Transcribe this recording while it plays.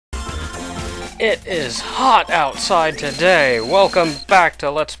It is hot outside today. Welcome back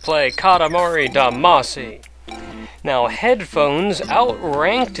to Let's Play Katamari Damacy. Now, headphones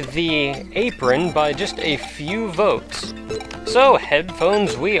outranked the Apron by just a few votes. So,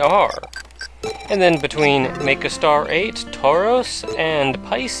 headphones we are. And then between Make a Star 8, Taurus, and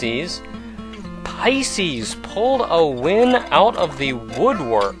Pisces, Pisces pulled a win out of the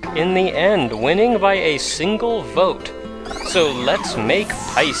woodwork in the end, winning by a single vote. So let's make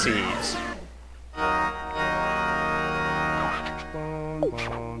Pisces.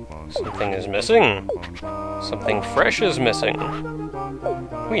 Something is missing. Something fresh is missing.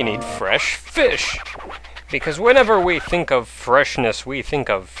 We need fresh fish. Because whenever we think of freshness, we think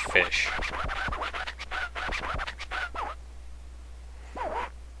of fish.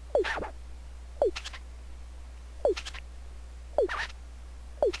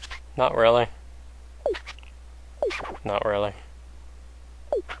 Not really. Not really.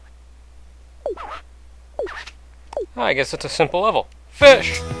 I guess it's a simple level.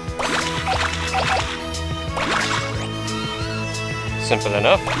 Fish! Simple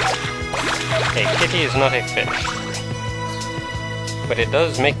enough. A kitty is not a fish. But it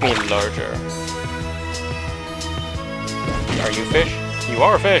does make me larger. Are you fish? You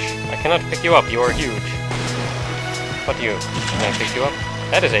are fish! I cannot pick you up, you are huge. What you? Can I pick you up?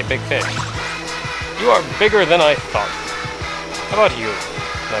 That is a big fish. You are bigger than I thought. How about you?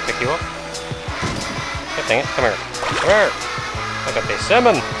 Can I pick you up? God dang it, come here. Come here! I got the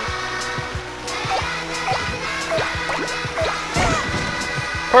salmon!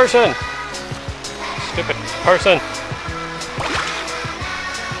 Person! Stupid person!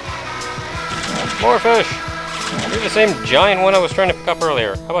 More fish! You're the same giant one I was trying to pick up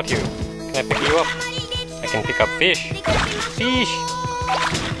earlier. How about you? Can I pick you up? I can pick up fish. Fish!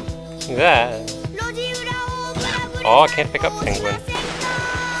 That. Oh, I can't pick up penguin.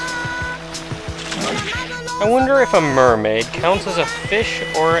 I wonder if a mermaid counts as a fish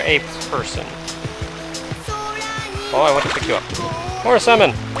or a person. Oh, I want to pick you up. More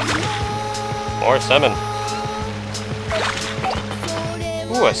salmon! More salmon.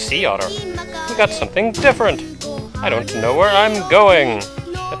 Ooh, a sea otter. We got something different. I don't know where I'm going.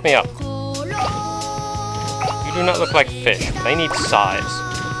 Let me up. You do not look like fish, but I need size.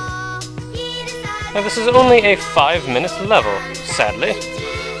 Now this is only a 5-minute level, sadly.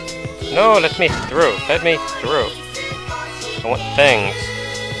 No, let me through. Let me through. I want things.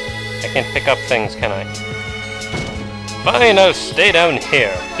 I can't pick up things, can I? Fine, I'll stay down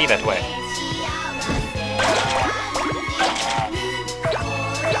here. Be that way.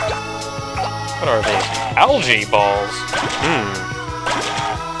 What are these? Algae balls?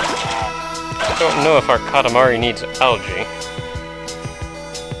 I don't know if our Katamari needs algae.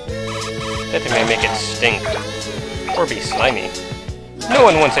 That may make it stink. Or be slimy. No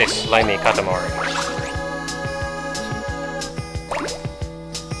one wants a slimy Katamari.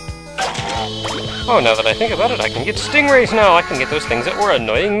 Oh, now that I think about it, I can get stingrays now! I can get those things that were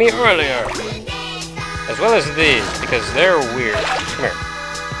annoying me earlier! As well as these, because they're weird. Come here.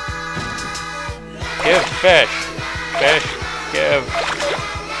 Give fish! Fish, give.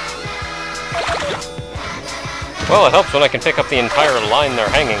 Well, it helps when I can pick up the entire line they're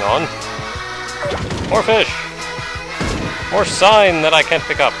hanging on. More fish! More sign that I can't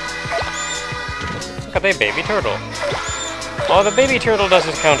pick up. Look at the baby turtle. Oh, the baby turtle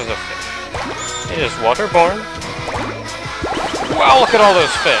doesn't count as a fish. It is waterborne. Wow, look at all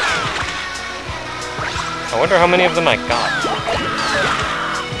those fish! I wonder how many of them I got.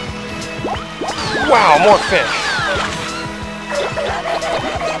 Wow, more fish!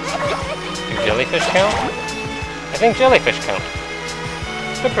 Do jellyfish count? I think jellyfish count.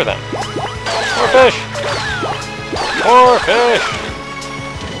 Good for them. More fish! More fish!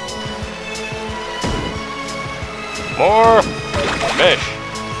 More fish!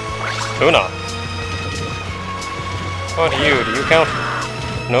 Tuna. What do you count?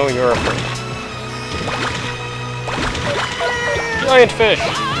 No, you're a bird. Giant fish!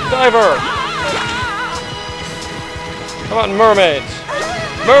 Diver! How about mermaids?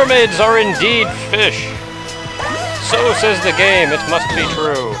 Mermaids are indeed fish! So says the game, it must be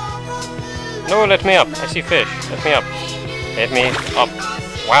true. No, let me up. I see fish. Let me up. Let me up.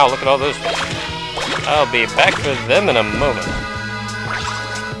 Wow, look at all those fish. I'll be back for them in a moment.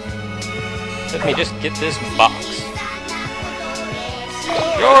 Let me just get this box.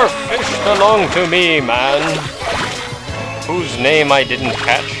 Your fish belong to me, man. Whose name I didn't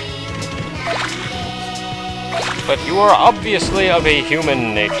catch. But you are obviously of a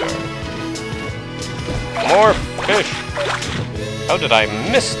human nature. More fish. How did I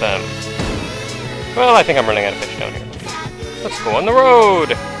miss them? Well, I think I'm running out of fish down here. Let's go on the road!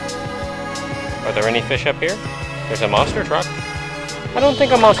 Are there any fish up here? There's a monster truck. I don't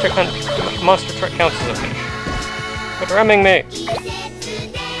think a monster truck counts as a fish. Quit ramming me!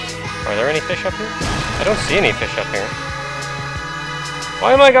 Are there any fish up here? I don't see any fish up here.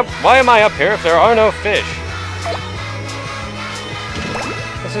 Why am I up here if there are no fish?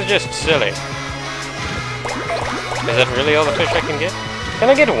 This is just silly. Is that really all the fish I can get? Can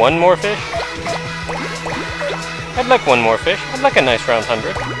I get one more fish? I'd like one more fish. I'd like a nice round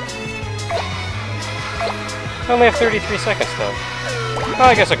 100. I only have 33 seconds though. Oh,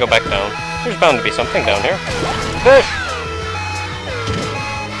 I guess I'll go back down. There's bound to be something down here. Fish!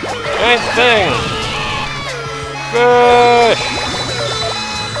 Giant thing! Fish!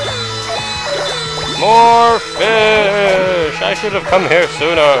 More fish! I should have come here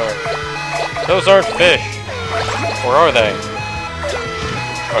sooner. Those aren't fish. Or are they?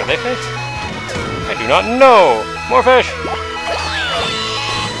 Are they fish? I do not know! More fish!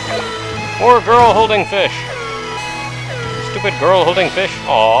 More girl holding fish. Stupid girl holding fish.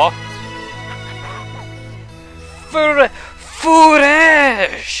 Aww.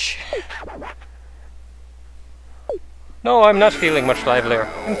 Foolish! No, I'm not feeling much livelier.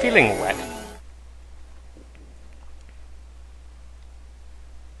 I'm feeling wet.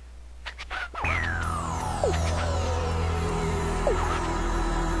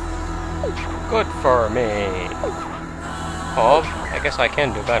 Good for me. Oh, I guess I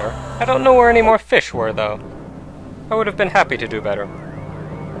can do better. I don't know where any more fish were, though. I would have been happy to do better.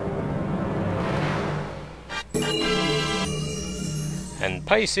 And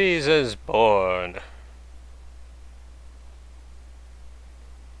Pisces is born.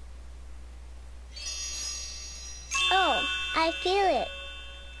 Oh, I feel it.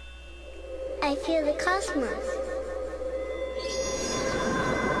 I feel the cosmos.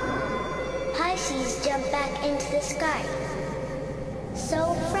 Pisces jump back into the sky.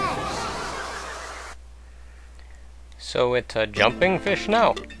 So fresh. So it's a jumping fish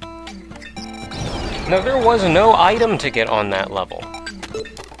now. Now there was no item to get on that level.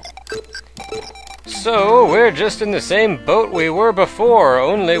 So we're just in the same boat we were before,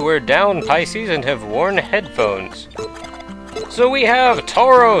 only we're down Pisces and have worn headphones. So we have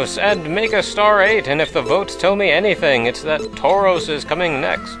Taurus and Mega Star 8, and if the votes tell me anything, it's that Taurus is coming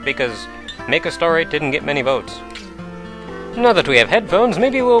next, because Mega Star 8 didn't get many votes. Now that we have headphones,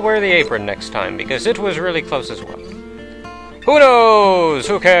 maybe we'll wear the apron next time, because it was really close as well. Who knows?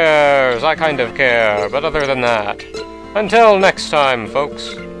 Who cares? I kind of care, but other than that, until next time,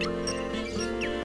 folks.